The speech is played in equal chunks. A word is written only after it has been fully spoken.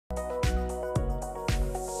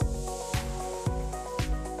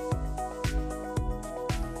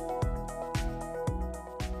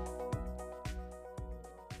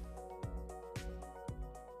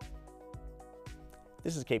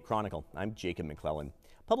This is Cape Chronicle. I'm Jacob McClellan.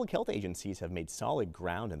 Public health agencies have made solid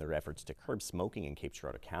ground in their efforts to curb smoking in Cape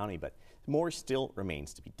Girardeau County, but more still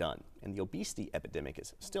remains to be done, and the obesity epidemic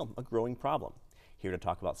is still a growing problem. Here to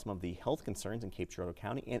talk about some of the health concerns in Cape Girardeau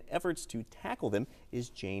County and efforts to tackle them is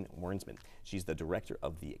Jane Wernsman. She's the director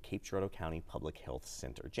of the Cape Girardeau County Public Health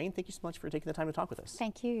Center. Jane, thank you so much for taking the time to talk with us.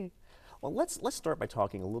 Thank you. Well, let's start by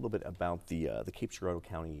talking a little bit about the Cape Girardeau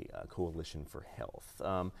County Coalition for Health.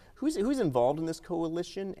 Who's involved in this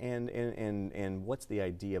coalition, and what's the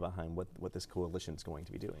idea behind what this coalition is going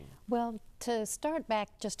to be doing? Well, to start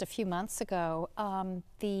back just a few months ago,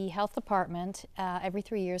 the health department every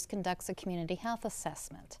 3 years conducts a community health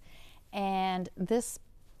assessment, and this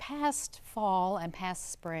past fall and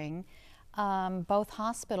past spring, both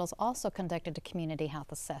hospitals also conducted a community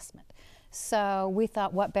health assessment. So we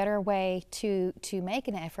thought, what better way to make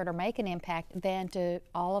an effort or make an impact than to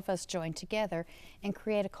all of us join together and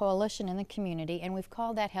create a coalition in the community, and we've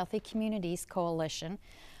called that Healthy Communities Coalition,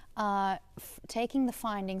 taking the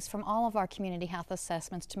findings from all of our community health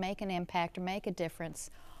assessments to make an impact or make a difference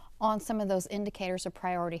on some of those indicators of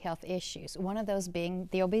priority health issues, one of those being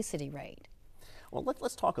the obesity rate. Well,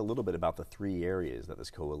 let's talk a little bit about the three areas that this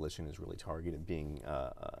coalition is really targeted, being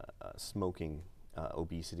smoking,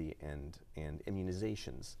 obesity, and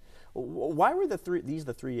immunizations. Why were these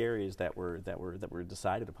the three areas that were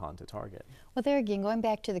decided upon to target? Well, there again, going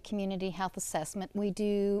back to the community health assessment, we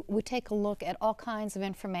take a look at all kinds of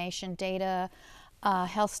information, data,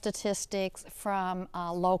 health statistics from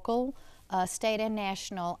local, state and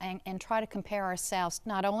national, and try to compare ourselves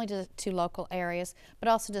not only to local areas, but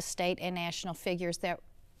also to state and national figures that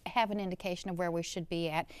have an indication of where we should be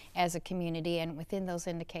at as a community and within those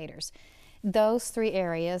indicators. Those three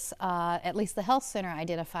areas, at least the health center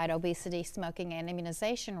identified obesity, smoking, and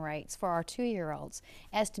immunization rates for our 2-year-olds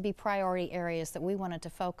as to be priority areas that we wanted to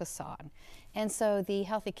focus on. And so the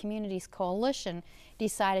Healthy Communities Coalition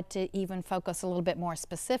decided to even focus a little bit more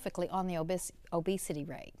specifically on the obesity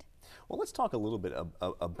rate. Well, let's talk a little bit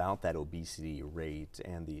about that obesity rate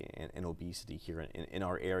and obesity here in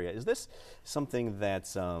our area. Is this something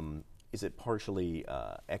that's is it partially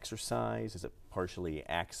exercise? Is it partially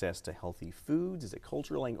access to healthy foods? Is it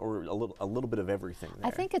cultural, or a little bit of everything there?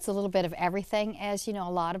 I think it's a little bit of everything. As you know,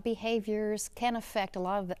 a lot of behaviors can affect a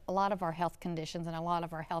lot of our health conditions and a lot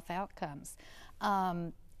of our health outcomes.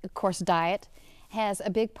 Of course, diet has a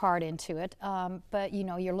big part into it, but you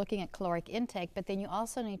know, you're looking at caloric intake, but then you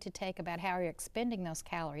also need to take about how you're expending those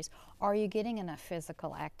calories. Are you getting enough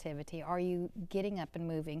physical activity? Are you getting up and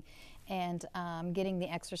moving and getting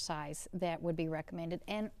the exercise that would be recommended?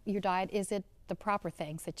 And your diet, is it the proper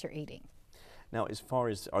things that you're eating? Now, as far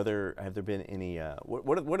as have there been any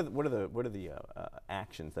what are the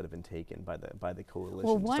actions that have been taken by the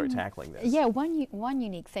coalition to start tackling this? Yeah, one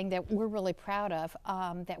unique thing that we're really proud of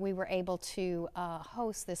that we were able to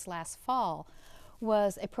host this last fall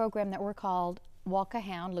was a program that we're called Walk a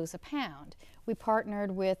Hound, Lose a Pound. We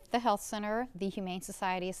partnered with the Health Center, the Humane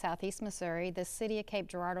Society of Southeast Missouri, the City of Cape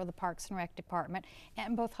Girardeau, the Parks and Rec Department,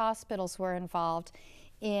 and both hospitals were involved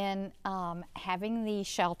in having the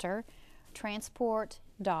shelter transport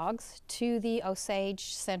dogs to the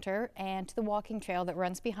Osage Center and to the walking trail that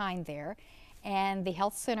runs behind there. And the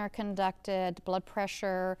health center conducted blood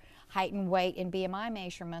pressure, height and weight, and BMI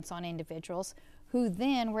measurements on individuals who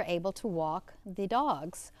then were able to walk the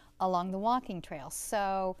dogs along the walking trail.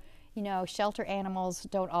 So, you know, shelter animals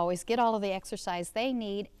don't always get all of the exercise they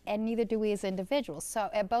need, and neither do we as individuals. So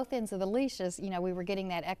at both ends of the leashes, you know, we were getting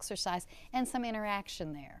that exercise and some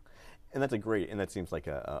interaction there. And that's and that seems like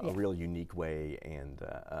a real unique way and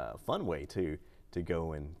fun way to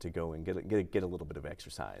go and get a little bit of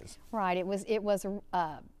exercise. Right. It was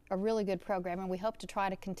a really good program, and we hope to try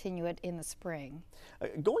to continue it in the spring.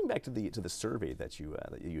 Going back to the survey that you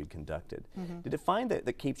had conducted, did it find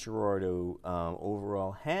that Cape Girardeau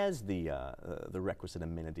overall has the requisite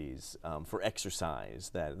amenities for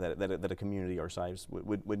exercise that a community our size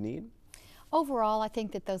would need? Overall, I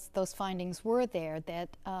think that those findings were there, that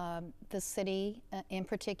the city in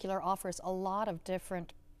particular offers a lot of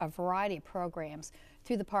a variety of programs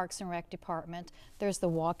through the Parks and Rec Department. There's the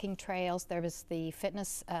walking trails, there was the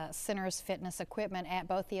fitness center's fitness equipment at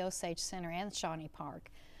both the Osage Center and Shawnee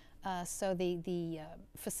Park. So the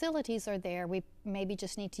facilities are there. We maybe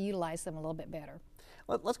just need to utilize them a little bit better.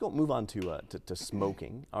 Let's move on to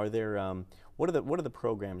smoking. Are there what are the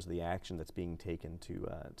programs, the action that's being taken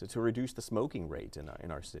to reduce the smoking rate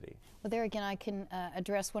in our city? Well, there again, I can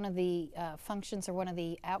address one of the functions or one of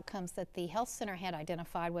the outcomes that the health center had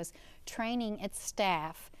identified was training its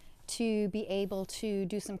staff to be able to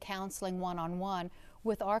do some counseling one-on-one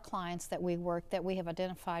with our clients that we work that we have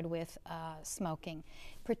identified with smoking,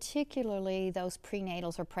 particularly those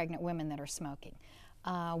prenatals or pregnant women that are smoking.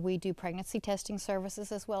 We do pregnancy testing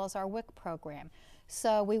services as well as our WIC program.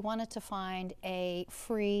 So we wanted to find a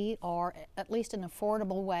free or at least an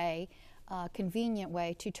affordable way, convenient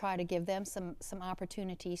way to try to give them some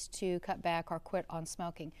opportunities to cut back or quit on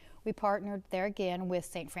smoking. We partnered there again with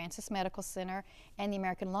St. Francis Medical Center and the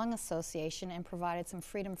American Lung Association and provided some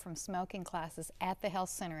freedom from smoking classes at the health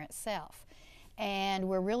center itself. And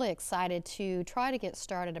we're really excited to try to get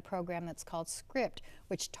started a program that's called SCRIPT,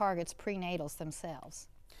 which targets prenatals themselves.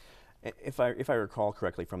 If I recall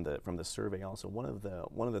correctly from the survey, also one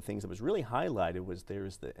of the things that was really highlighted was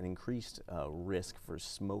there's an increased risk for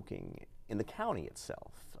smoking in the county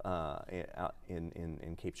itself,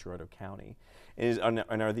 in Cape Girardeau County. And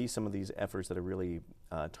are these some of these efforts that are really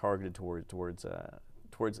targeted towards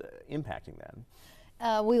impacting that?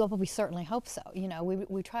 We certainly hope so. You know,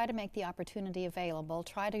 we try to make the opportunity available,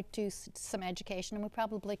 try to do some education, and we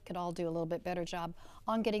probably could all do a little bit better job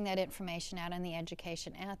on getting that information out and the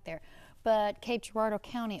education out there. But Cape Girardeau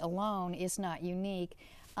County alone is not unique.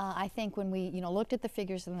 I think when we looked at the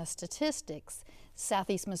figures and the statistics,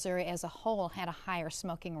 Southeast Missouri as a whole had a higher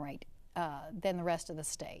smoking rate than the rest of the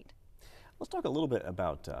state. Let's talk a little bit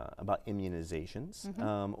about immunizations.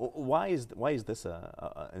 Mm-hmm. Why is this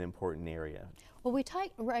an important area? Well, we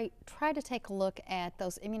try to take a look at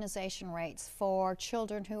those immunization rates for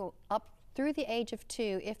children who up through the age of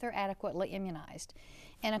 2 if they're adequately immunized.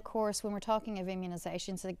 And of course, when we're talking of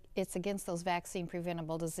immunizations, it's against those vaccine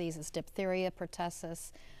preventable diseases, diphtheria,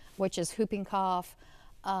 pertussis, which is whooping cough,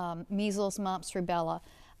 measles, mumps, rubella.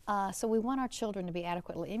 So we want our children to be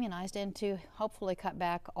adequately immunized and to hopefully cut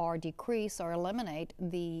back or decrease or eliminate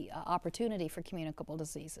the opportunity for communicable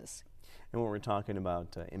diseases. And when we're talking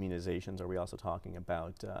about immunizations, are we also talking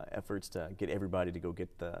about efforts to get everybody to go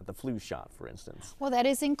get the flu shot, for instance? Well, that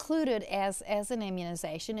is included as an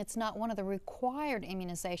immunization. It's not one of the required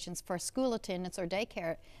immunizations for school attendance or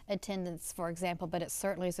daycare attendance, for example, but it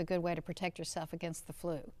certainly is a good way to protect yourself against the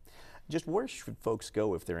flu. Just where should folks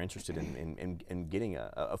go if they're interested in getting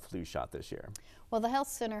a flu shot this year? Well, the health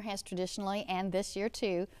center has traditionally, and this year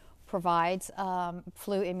too, provides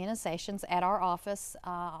flu immunizations at our office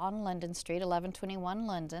on Linden Street, 1121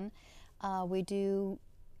 Linden. We do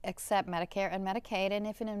accept Medicare and Medicaid, and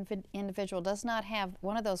if an individual does not have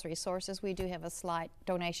one of those resources, we do have a slight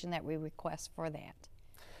donation that we request for that.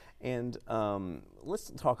 And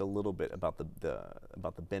let's talk a little bit about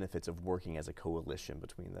the benefits of working as a coalition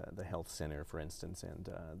between the health center, for instance, and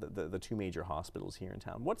the 2 major hospitals here in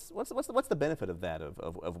town. What's the benefit of that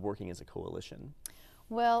of working as a coalition?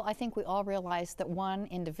 Well, I think we all realize that one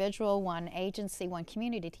individual, one agency, one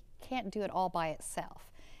community can't do it all by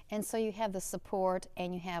itself. And so you have the support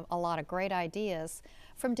and you have a lot of great ideas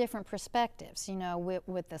from different perspectives. You know,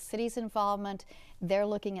 with the city's involvement, they're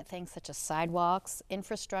looking at things such as sidewalks,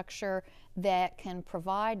 infrastructure that can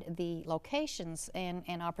provide the locations and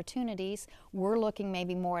opportunities. We're looking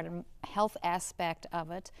maybe more at a health aspect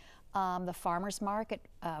of it. The farmers market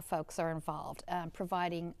folks are involved,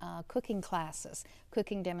 providing cooking classes,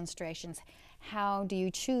 cooking demonstrations. How do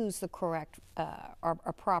you choose the correct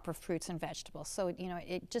or proper fruits and vegetables? So, you know,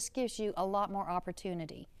 it just gives you a lot more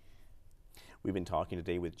opportunity. We've been talking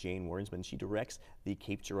today with Jane Warrensman. She directs the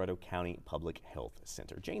Cape Girardeau County Public Health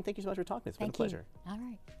Center. Jane, thank you so much for talking. It's been a pleasure. All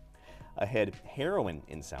right. Ahead, heroin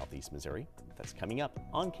in Southeast Missouri. That's coming up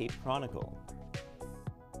on Cape Chronicle.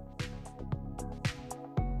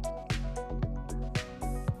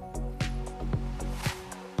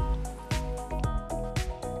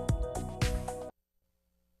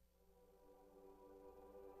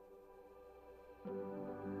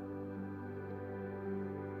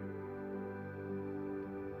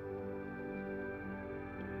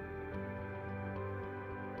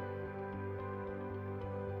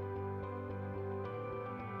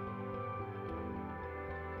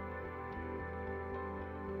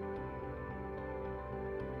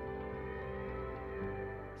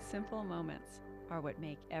 Simple moments are what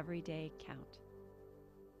make every day count.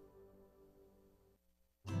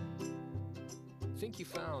 Think you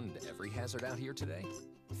found every hazard out here today?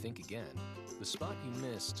 Think again. The spot you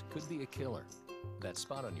missed could be a killer. That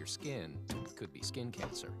spot on your skin could be skin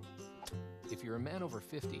cancer. If you're a man over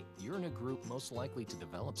 50, you're in a group most likely to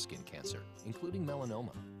develop skin cancer, including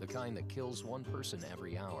melanoma, the kind that kills 1 person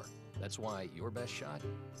every hour. That's why your best shot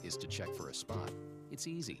is to check for a spot. It's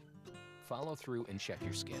easy. Follow through and check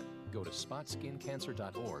your skin. Go to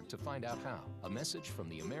spotskincancer.org to find out how. A message from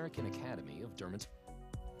the American Academy of Dermatology.